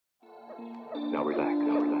Now relax.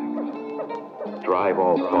 Drive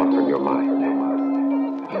all thought from your mind.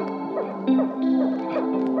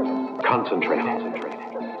 Concentrate.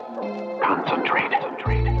 Concentrate.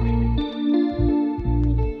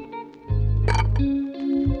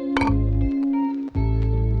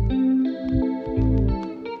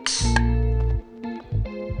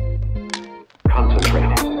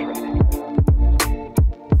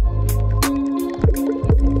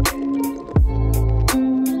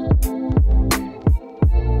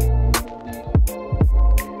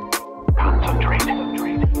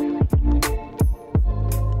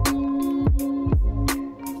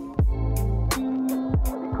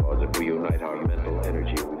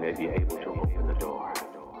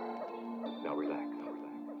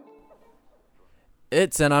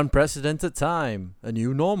 It's an unprecedented time, a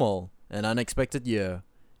new normal, an unexpected year.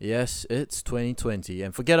 Yes, it's 2020,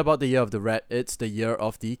 and forget about the year of the rat, it's the year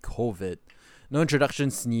of the COVID. No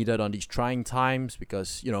introductions needed on these trying times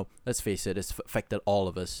because, let's face it, it's affected all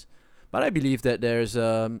of us. But I believe that there's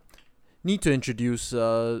a need to introduce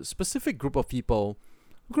a specific group of people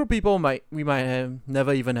we might have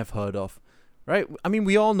never even have heard of. Right? I mean,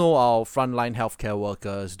 we all know our frontline healthcare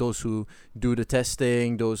workers, those who do the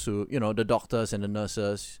testing, those who, the doctors and the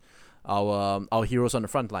nurses, our heroes on the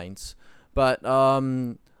front lines. But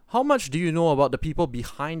how much do you know about the people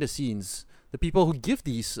behind the scenes, the people who give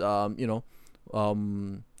these, healthcare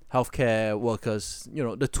workers,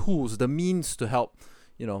 the tools, the means to help,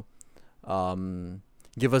 give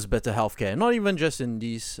us better healthcare? Not even just in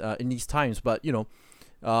these times, but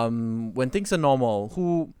when things are normal,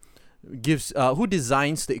 who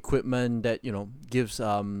designs the equipment that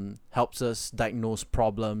helps us diagnose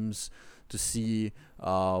problems, to see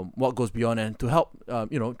what goes beyond, and to help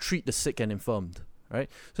treat the sick and infirmed, right?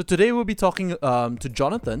 So today we'll be talking to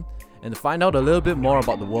Jonathan and to find out a little bit more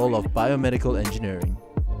about the world of biomedical engineering.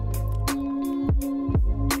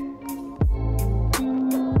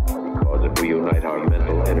 Because if we unite our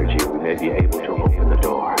mental energy, we may be able to open the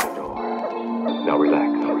door. Now relax.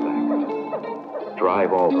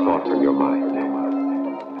 Drive all thought from your mind.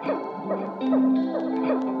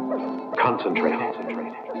 Concentrate.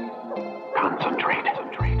 Concentrate.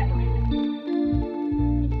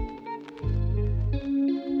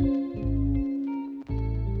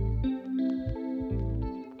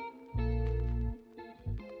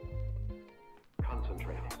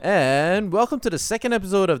 And welcome to the second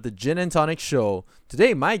episode of the Gin and Tonic Show.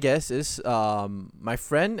 Today, my guest is my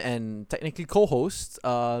friend and technically co-host,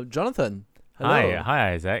 Jonathan. Hello.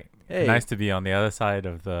 Hi, Isaac. Hey. Nice to be on the other side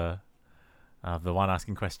of the one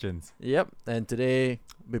asking questions. Yep. And today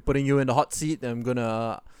we're putting you in the hot seat. I'm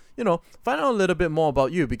gonna, find out a little bit more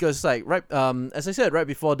about you because, as I said right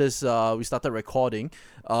before this, we started recording.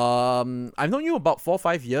 I've known you about 4 or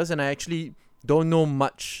 5 years, and I actually don't know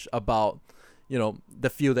much about, the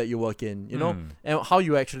field that you work in, and how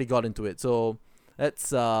you actually got into it. So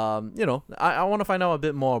that's, I want to find out a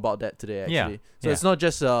bit more about that today. Actually, It's not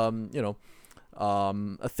just a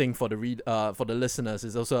thing for the listeners.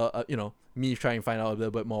 It's also me trying to find out a little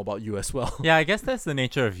bit more about you as well. Yeah, I guess that's the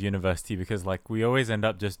nature of university because we always end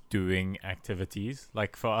up just doing activities.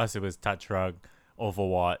 Like for us, it was touch rug,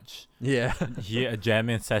 Overwatch. Yeah, a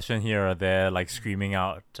jamming session here or there, screaming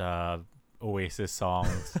out Oasis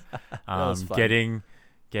songs, getting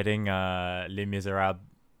Les Miserables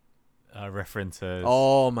references.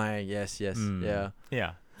 Oh my, yes, yeah,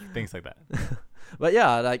 things like that. But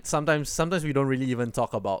yeah, sometimes we don't really even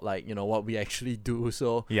talk about what we actually do.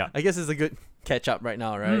 So yeah, I guess it's a good catch up right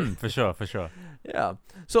now, right? For sure. Yeah.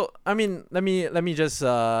 So I mean, let me just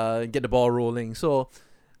get the ball rolling. So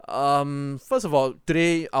first of all,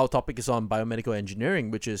 today our topic is on biomedical engineering,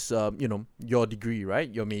 which is your degree, right?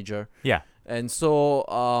 Your major. Yeah. And so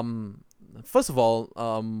first of all,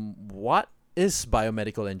 what is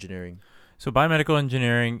biomedical engineering? So biomedical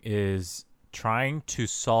engineering is trying to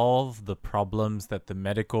solve the problems that the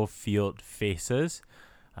medical field faces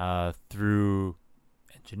through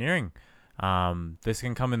engineering. This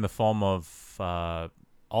can come in the form of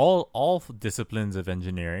all disciplines of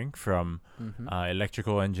engineering, from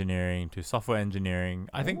electrical engineering to software engineering.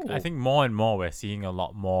 I think more and more we're seeing a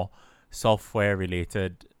lot more software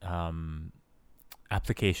related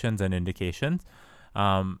applications and indications.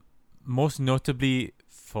 Most notably,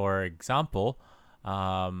 for example,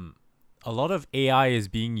 a lot of AI is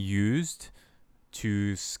being used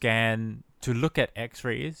to look at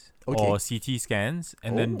X-rays or CT scans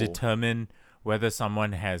and then determine whether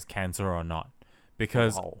someone has cancer or not.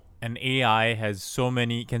 Because an AI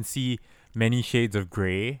can see many shades of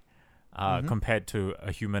gray compared to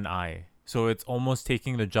a human eye. So it's almost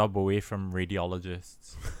taking the job away from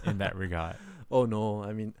radiologists in that regard. Oh no,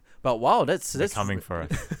 I mean, but wow, that's coming for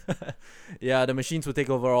us. Yeah, the machines will take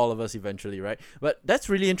over all of us eventually, right? But that's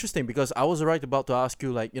really interesting because I was right about to ask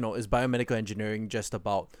you, like, is biomedical engineering just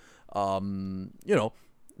about,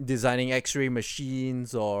 designing X-ray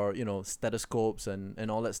machines or stethoscopes and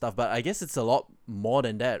all that stuff? But I guess it's a lot more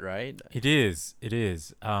than that, right? It is.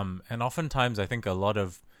 And oftentimes I think a lot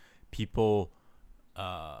of people,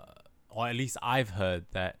 or at least I've heard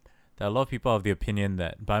that a lot of people have the opinion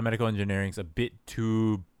that biomedical engineering is a bit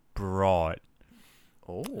too broad.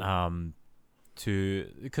 Oh.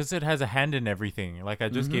 Because it has a hand in everything. Like I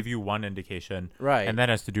just gave you one indication, right? And that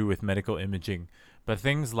has to do with medical imaging. But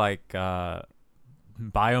things like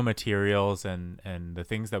biomaterials and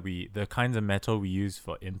the kinds of metal we use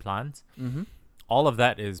for implants, all of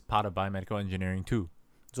that is part of biomedical engineering too.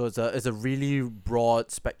 So it's a really broad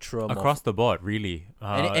spectrum across the board, really.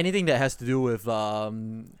 Anything that has to do with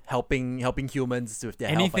helping humans with their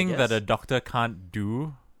anything health, I guess. that a doctor can't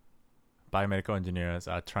do, biomedical engineers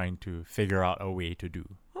are trying to figure out a way to do.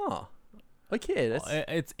 Huh. Okay,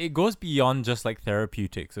 it goes beyond just like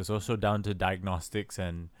therapeutics. It's also down to diagnostics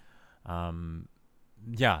and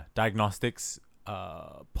diagnostics,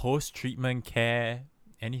 post-treatment care,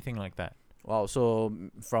 anything like that. Wow, so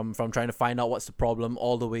from trying to find out what's the problem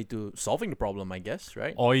all the way to solving the problem, I guess,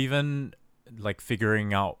 right? Or even like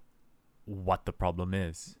figuring out what the problem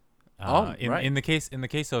is. Right. In the case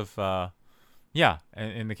of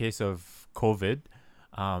COVID,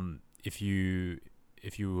 if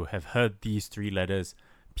you have heard these three letters,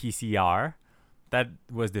 PCR, that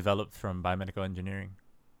was developed from biomedical engineering.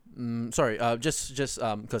 Sorry, just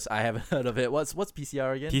because I haven't heard of it. What's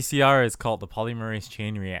PCR again? PCR is called the polymerase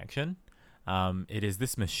chain reaction. It is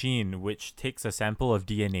this machine which takes a sample of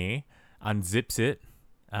DNA, unzips it.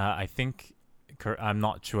 I think, I'm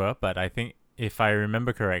not sure, but I think if I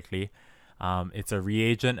remember correctly, it's a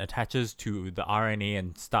reagent, attaches to the RNA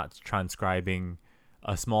and starts transcribing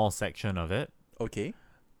a small section of it. Okay.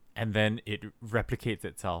 And then it replicates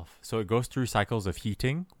itself. So it goes through cycles of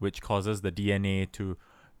heating, which causes the DNA to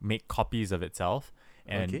make copies of itself.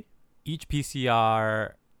 And each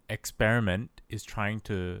PCR experiment is trying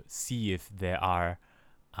to see if there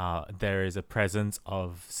is a presence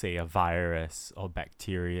of, say, a virus or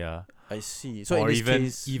bacteria. I see. So or in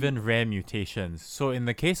this even rare mutations. So in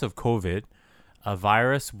the case of COVID, a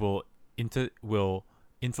virus will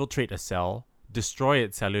infiltrate a cell, destroy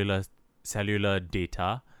its cellular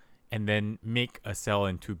data, and then make a cell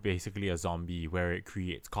into basically a zombie where it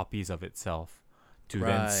creates copies of itself to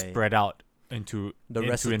then spread out into the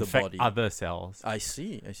rest of infect the body. Other cells. I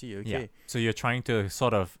see. Okay. Yeah. So you're trying to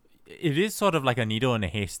it is sort of like a needle in a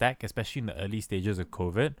haystack, especially in the early stages of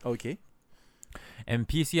COVID. Okay. And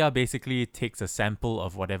PCR basically takes a sample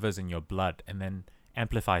of whatever's in your blood and then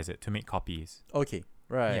amplifies it to make copies. Okay.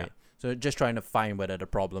 Right. Yeah. So just trying to find whether the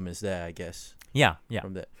problem is there, I guess. Yeah.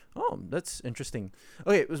 From that. Oh, that's interesting.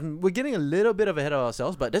 Okay, we're getting a little bit ahead of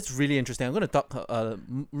ourselves, but that's really interesting. I'm going to talk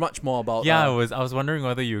much more about. Yeah, I was wondering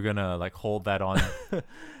whether you were gonna like hold that on.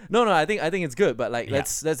 No, I think it's good, but like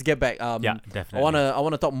let's get back. Yeah, definitely. I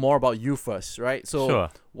wanna talk more about you first, right? So sure.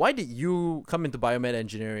 Why did you come into biomed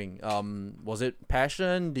engineering? Was it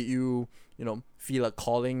passion? Did you feel a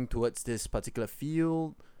calling towards this particular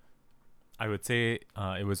field? I would say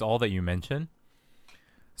it was all that you mentioned.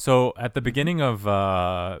 So at the beginning of,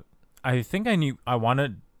 I think I knew I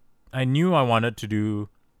wanted to do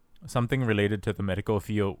something related to the medical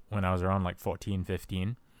field when I was around like 14,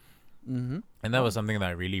 15. Mm-hmm. And that was something that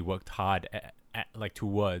I really worked hard at like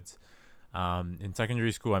towards. In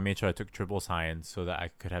secondary school, I made sure I took triple science so that I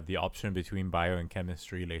could have the option between bio and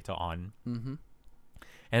chemistry later on. Mm-hmm.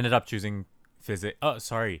 Ended up choosing physics. Oh,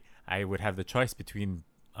 sorry. I would have the choice between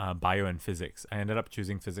bio and physics. I ended up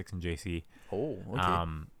choosing physics in JC. Oh, okay.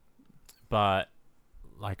 But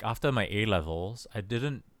like after my A levels, I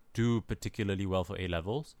didn't do particularly well for A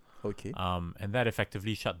levels. Okay. And that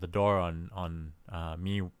effectively shut the door on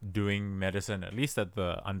me doing medicine, at least at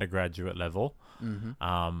the undergraduate level. Mm-hmm.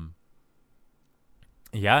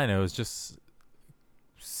 And it was just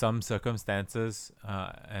some circumstances,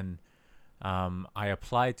 and I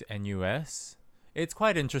applied to NUS. It's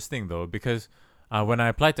quite interesting though, because when I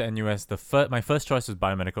applied to NUS, my first choice was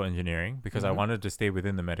biomedical engineering because I wanted to stay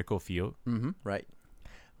within the medical field. Mm-hmm. Right.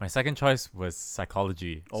 My second choice was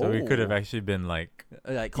psychology, so we could have actually been like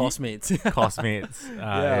classmates. If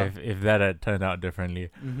that had turned out differently.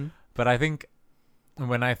 Mm-hmm. But I think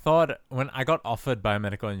when I got offered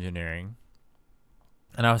biomedical engineering,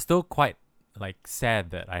 and I was still quite like sad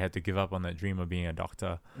that I had to give up on that dream of being a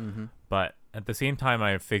doctor. Mm-hmm. But at the same time,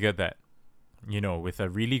 I figured that with a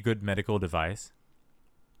really good medical device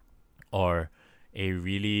or a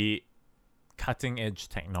really cutting edge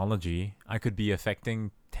technology, I could be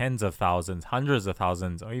affecting tens of thousands, hundreds of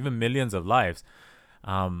thousands, or even millions of lives.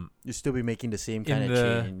 You still be making the same kind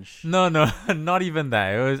of change. No, not even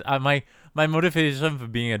that. It was my motivation for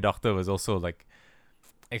being a doctor was also like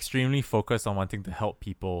extremely focused on wanting to help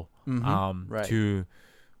people. Right.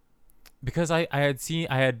 Because I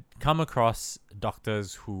had come across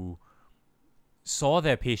doctors who saw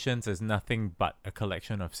their patients as nothing but a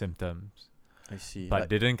collection of symptoms, I see. but Like,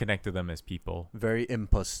 didn't connect to them as people. very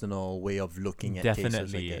impersonal way of looking at cases, I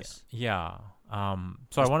Definitely, guess. yeah.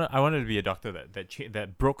 So I wanted to be a doctor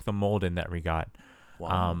that broke the mold in that regard.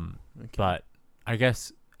 Wow. Okay. But I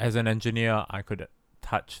guess as an engineer, I could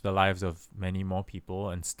touch the lives of many more people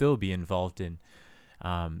and still be involved in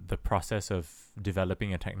the process of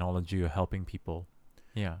developing a technology or helping people.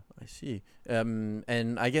 Yeah. I see.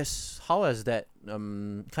 And I guess how has that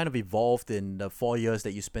kind of evolved in the 4 years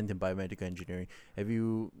that you spent in biomedical engineering? Have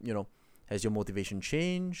you, has your motivation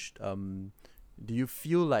changed? Do you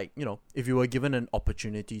feel like, if you were given an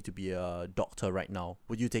opportunity to be a doctor right now,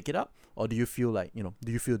 would you take it up? Or do you feel like,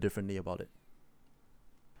 do you feel differently about it?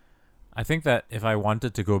 I think that if I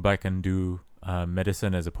wanted to go back and do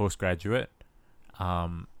medicine as a postgraduate,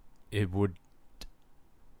 it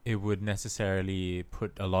would necessarily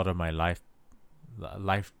put a lot of my life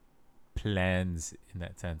plans in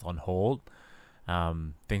that sense on hold.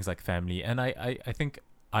 Things like family, and I think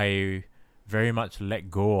I very much let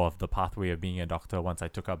go of the pathway of being a doctor once I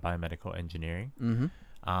took up biomedical engineering.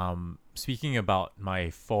 Speaking about my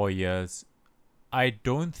 4 years, I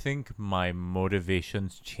don't think my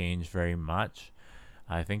motivations changed very much.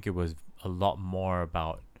 I think it was a lot more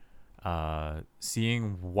about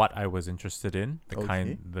seeing what I was interested in.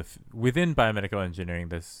 Within biomedical engineering,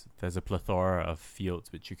 there's a plethora of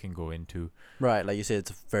fields which you can go into. Right, like you said,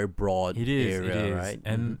 it's a very broad area, right?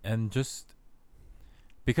 And just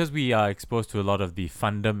because we are exposed to a lot of the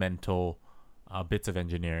fundamental bits of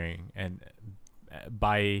engineering, and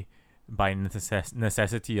by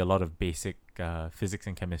necessity, a lot of basic physics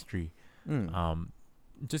and chemistry,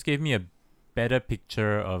 just gave me a better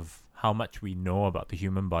picture of how much we know about the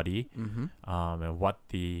human body, and what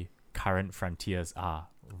the current frontiers are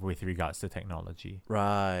with regards to technology.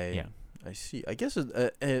 Right. Yeah. I see. I guess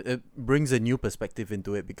it brings a new perspective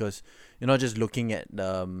into it, because you're not just looking at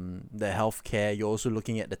the healthcare, you're also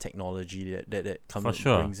looking at the technology that comes For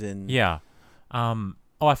sure. brings in. Yeah.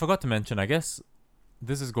 I forgot to mention, I guess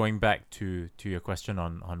this is going back to your question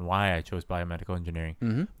on why I chose biomedical engineering.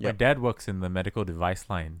 My Yep. dad works in the medical device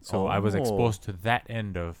line, so I was Oh. exposed to that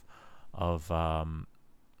end of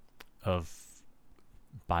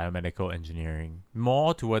biomedical engineering,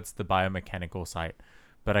 more towards the biomechanical side,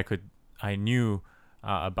 but I knew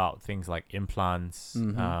about things like implants,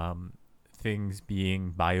 things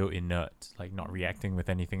being bio-inert, like not reacting with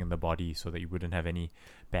anything in the body so that you wouldn't have any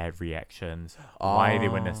bad reactions, why they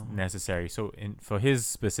were necessary. So for his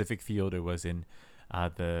specific field, it was in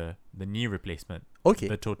the knee replacement, Okay.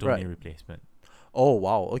 the total right. knee replacement. Oh,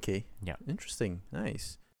 wow. Okay. Yeah. Interesting.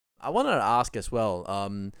 Nice. I wanted to ask as well,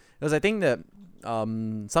 because I think that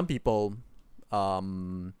some people,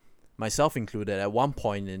 myself included, at one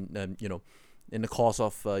point in in the course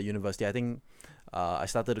of university, I think I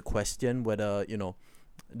started to question whether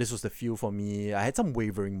this was the field for me. I had some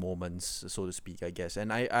wavering moments, so to speak, I guess,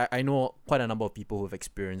 and I know quite a number of people who have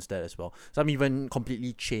experienced that as well. Some even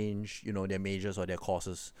completely changed their majors or their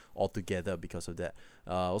courses altogether because of that.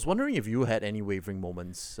 I was wondering if you had any wavering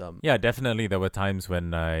moments. Yeah, definitely. There were times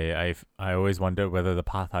when I always wondered whether the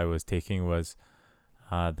path I was taking was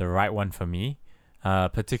the right one for me.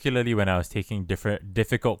 Particularly when I was taking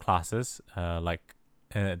difficult classes, like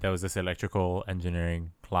there was this electrical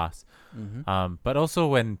engineering class. But also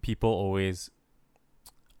when people always,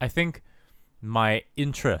 I think my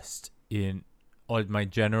interest in, or my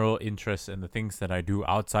general interest in the things that I do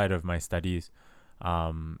outside of my studies,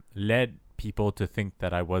 led people to think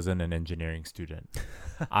that I wasn't an engineering student.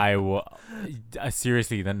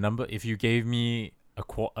 Seriously, the number, if you gave me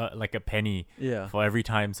like a penny for every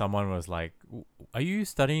time someone was like, "Are you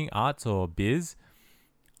studying arts or biz?"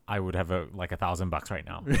 I would have $1,000 right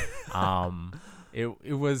now.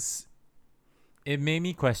 It made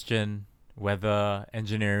me question whether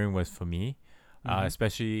engineering was for me,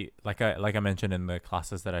 especially like I mentioned in the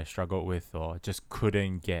classes that I struggled with or just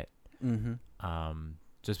couldn't get,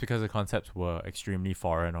 just because the concepts were extremely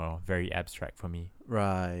foreign or very abstract for me.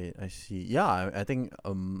 Right, I see. Yeah, I think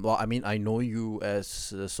well, I mean, I know you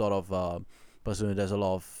as a sort of person who has a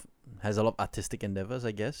lot of artistic endeavors,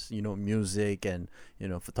 I guess. Music and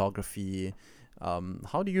photography.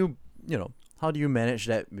 How do you manage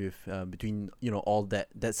that with between all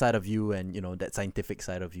that side of you and that scientific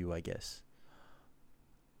side of you, I guess?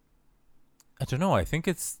 I don't know. I think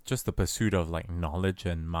it's just the pursuit of like knowledge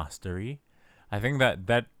and mastery. I think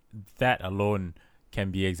that alone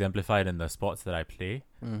can be exemplified in the sports that I play.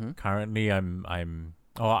 Mm-hmm. Currently,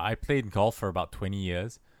 I played golf for about 20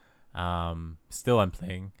 years. Still I'm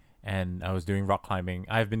playing, and I was doing rock climbing.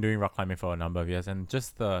 I've been doing rock climbing for a number of years, and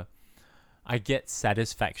just I get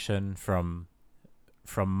satisfaction from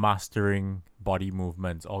mastering body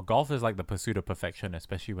movements. Or golf is like the pursuit of perfection,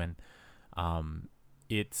 especially when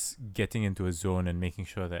it's getting into a zone and making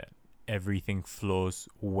sure that everything flows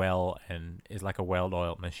well and is like a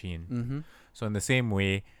well-oiled machine. Mm-hmm. So in the same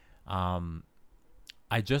way,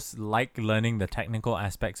 I just like learning the technical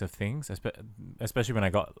aspects of things, especially when I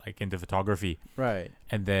got like into photography, Right.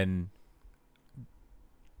 and then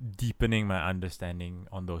deepening my understanding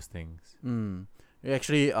on those things. It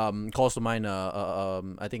actually calls to mind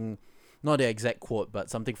I think not the exact quote,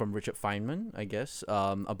 but something from Richard Feynman, I guess,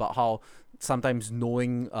 about how sometimes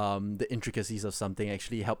knowing the intricacies of something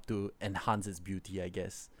actually help to enhance its beauty, I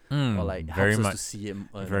guess, or like very helps us much, to see it in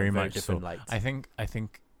a very much different so. light. I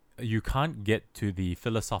think you can't get to the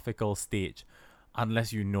philosophical stage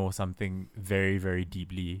unless you know something very, very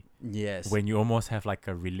deeply. Yes. When you almost have like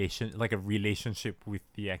a relationship with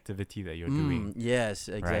the activity that you're doing. Yes,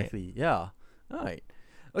 exactly. Yeah. All right.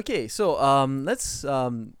 Okay, so let's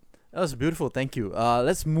that was beautiful. Thank you.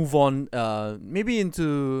 Let's move on. Maybe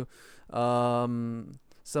into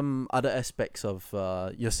some other aspects of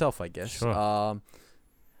yourself, I guess. Sure.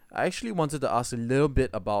 I actually wanted to ask a little bit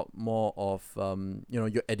about more of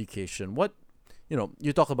your education. What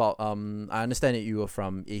you talk about. I understand that you were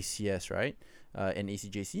from ACS, right? And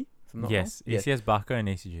ACJC. If I'm not Yes, wrong? ACS Barker and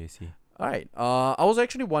ACJC. All right. I was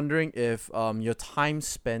actually wondering if your time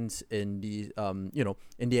spent in the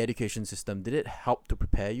in the education system, did it help to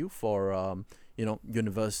prepare you for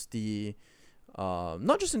university,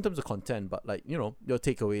 not just in terms of content, but like your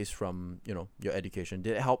takeaways from your education.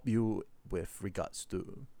 Did it help you with regards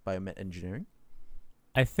to biomed engineering?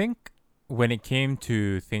 I think when it came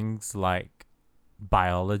to things like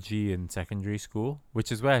biology in secondary school, which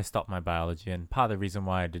is where I stopped my biology, and part of the reason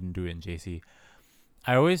why I didn't do it in JC,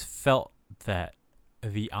 I always felt that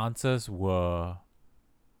the answers were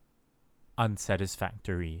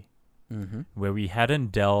unsatisfactory, where we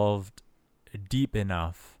hadn't delved deep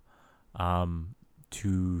enough to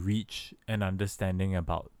reach an understanding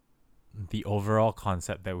about the overall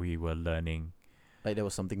concept that we were learning. Like there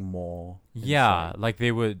was something more. Yeah, inside. like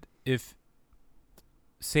they would, if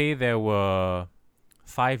say there were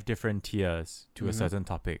 5 different tiers to a certain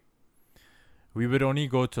topic, we would only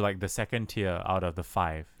go to like the second tier out of the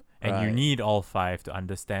 5, and you Right. need all 5 to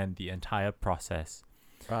understand the entire process.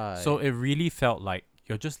 Right. So it really felt like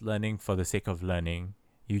you're just learning for the sake of learning.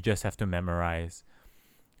 You just have to memorize.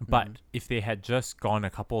 But if they had just gone a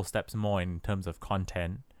couple steps more in terms of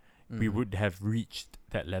content, we would have reached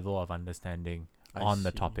that level of understanding on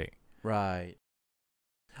the see. topic. Right.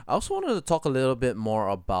 I also wanted to talk a little bit more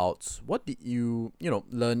about what did you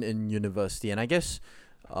learn in university, and I guess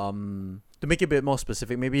to make it a bit more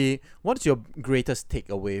specific, maybe what's your greatest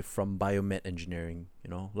takeaway from biomed engineering?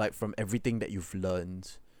 Like from everything that you've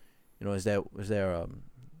learned, is there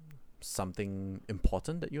something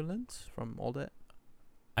important that you learned from all that?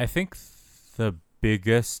 I think the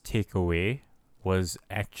biggest takeaway was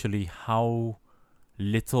actually how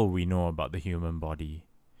little we know about the human body.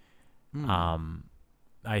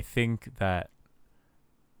 I think that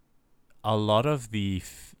a lot of the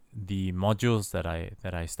modules that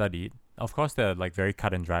I studied, of course, they're like very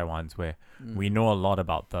cut and dry ones where we know a lot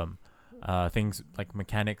about them. Things like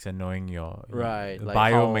mechanics and knowing your Right, like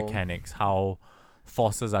biomechanics, how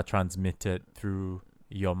forces are transmitted through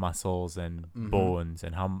your muscles and bones,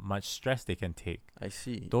 and how much stress they can take. I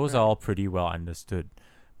see. Those are all pretty well understood.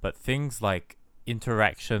 But things like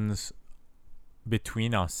interactions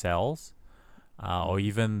between our cells, or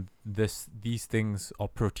even these things or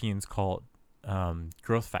proteins called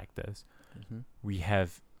growth factors, we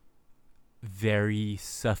have very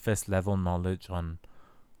surface level knowledge on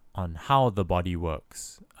how the body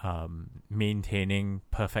works, maintaining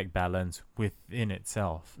perfect balance within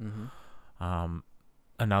itself.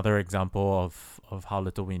 Another example of how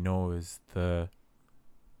little we know is the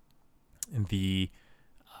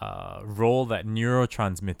role that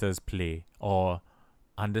neurotransmitters play, or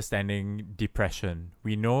understanding depression.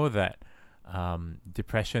 We know that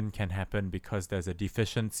depression can happen because there's a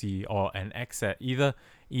deficiency or an excess, either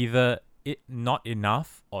it not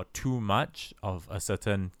enough or too much of a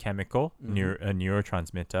certain chemical, a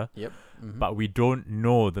neurotransmitter. Yep. But we don't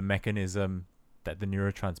know the mechanism that the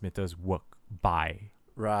neurotransmitters work by.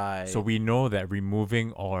 Right. So we know that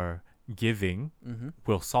removing or giving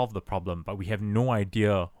will solve the problem, but we have no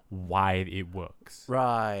idea why it works.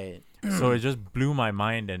 Right. So it just blew my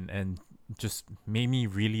mind and just made me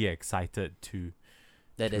really excited to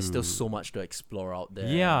That there's still so much to explore out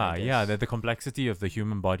there. that the complexity of the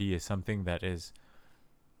human body is something that is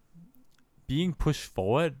being pushed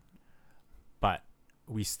forward, but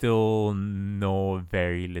we still know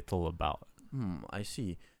very little about. I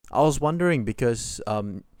see. I was wondering because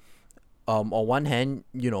on one hand,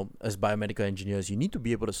 as biomedical engineers, you need to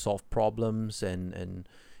be able to solve problems and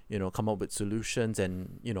come up with solutions,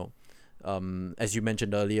 and as you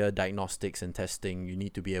mentioned earlier, diagnostics and testing, you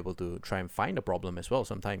need to be able to try and find a problem as well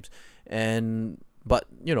sometimes. But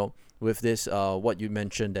with this, what you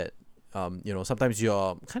mentioned that sometimes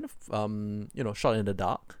you're kind of shot in the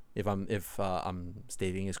dark. If I'm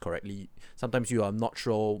stating this correctly, sometimes you are not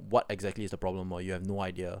sure what exactly is the problem, or you have no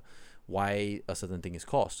idea why a certain thing is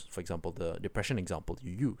caused. For example, the depression example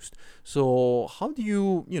you used. So how do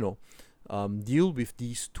you deal with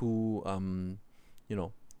these two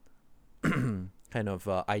kind of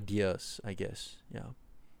ideas, I guess? Yeah.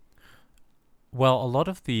 Well, a lot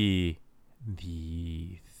of the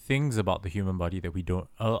things about the human body that we don't,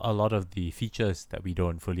 a lot of the features that we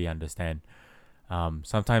don't fully understand,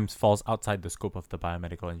 sometimes falls outside the scope of the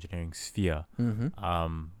biomedical engineering sphere.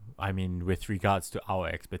 I mean, with regards to our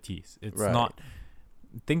expertise, it's not.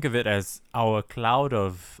 Think of it as our cloud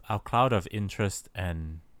of interest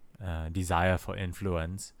and desire for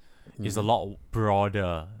influence is a lot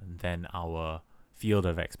broader than our field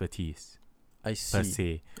of expertise. I see. Per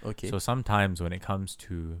se. Okay. So sometimes when it comes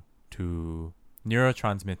to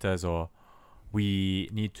neurotransmitters, or we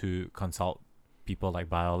need to consult people like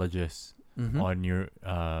biologists or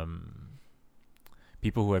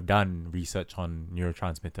people who have done research on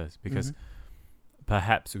neurotransmitters, because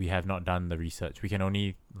perhaps we have not done the research. We can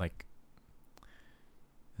only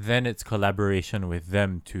then it's collaboration with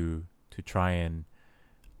them to try and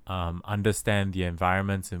understand the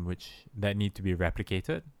environments in which that need to be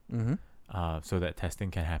replicated, so that testing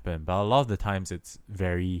can happen. But a lot of the times it's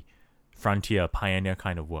very frontier, pioneer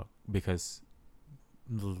kind of work, because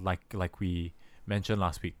like we mentioned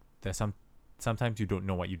last week, there's sometimes you don't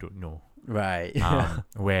know what you don't know. Right.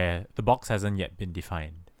 Where the box hasn't yet been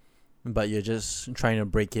defined. But you're just trying to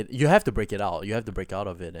break it. You have to break it out. You have to break out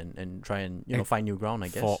of it and try and find new ground, I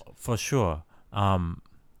guess. For sure.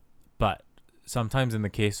 But sometimes in the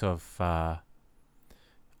case of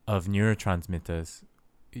neurotransmitters,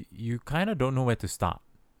 you kind of don't know where to start.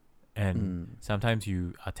 And sometimes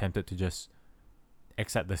you are tempted to just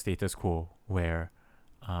accept the status quo, where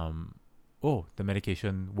the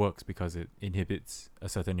medication works because it inhibits a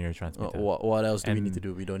certain neurotransmitter. What else do we need to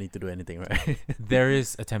do? We don't need to do anything, right? There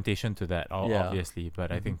is a temptation to that, obviously,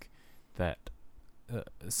 but I think that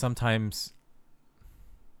sometimes,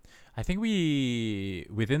 I think we,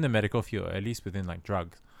 within the medical field, at least within like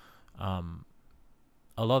drugs, a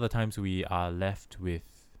lot of the times we are left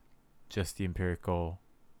with just the empirical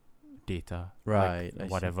data. Right. Like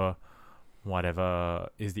whatever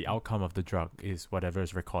is the outcome of the drug is whatever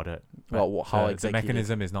is recorded. Well, how exactly the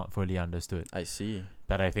mechanism is not fully understood. I see.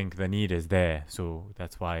 But I think the need is there, so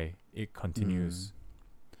that's why it continues.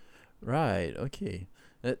 Right. Okay.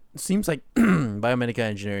 It seems like biomedical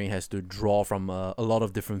engineering has to draw from a lot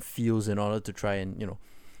of different fields in order to try and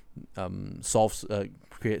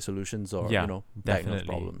create solutions, or diagnose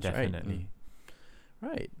problems. Definitely.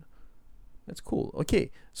 Right. That's cool. Okay.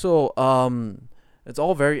 So it's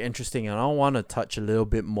all very interesting, and I want to touch a little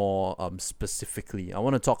bit more specifically. I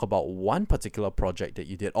want to talk about one particular project that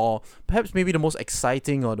you did, or perhaps maybe the most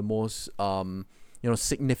exciting or the most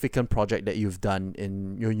significant project that you've done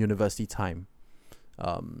in your university time.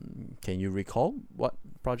 Can you recall what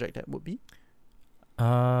project that would be?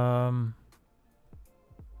 While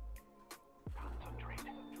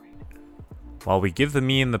we give the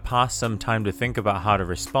me in the past some time to think about how to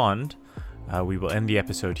respond, we will end the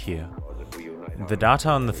episode here. The data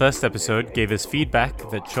on the first episode gave us feedback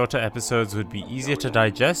that shorter episodes would be easier to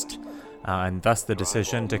digest, and thus the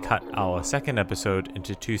decision to cut our second episode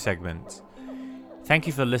into 2 segments. Thank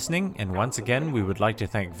you for listening, and once again we would like to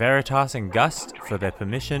thank Veritas and Gust for their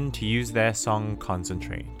permission to use their song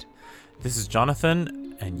Concentrate. This is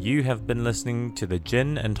Jonathan, and you have been listening to the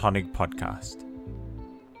Gin and Tonic Podcast.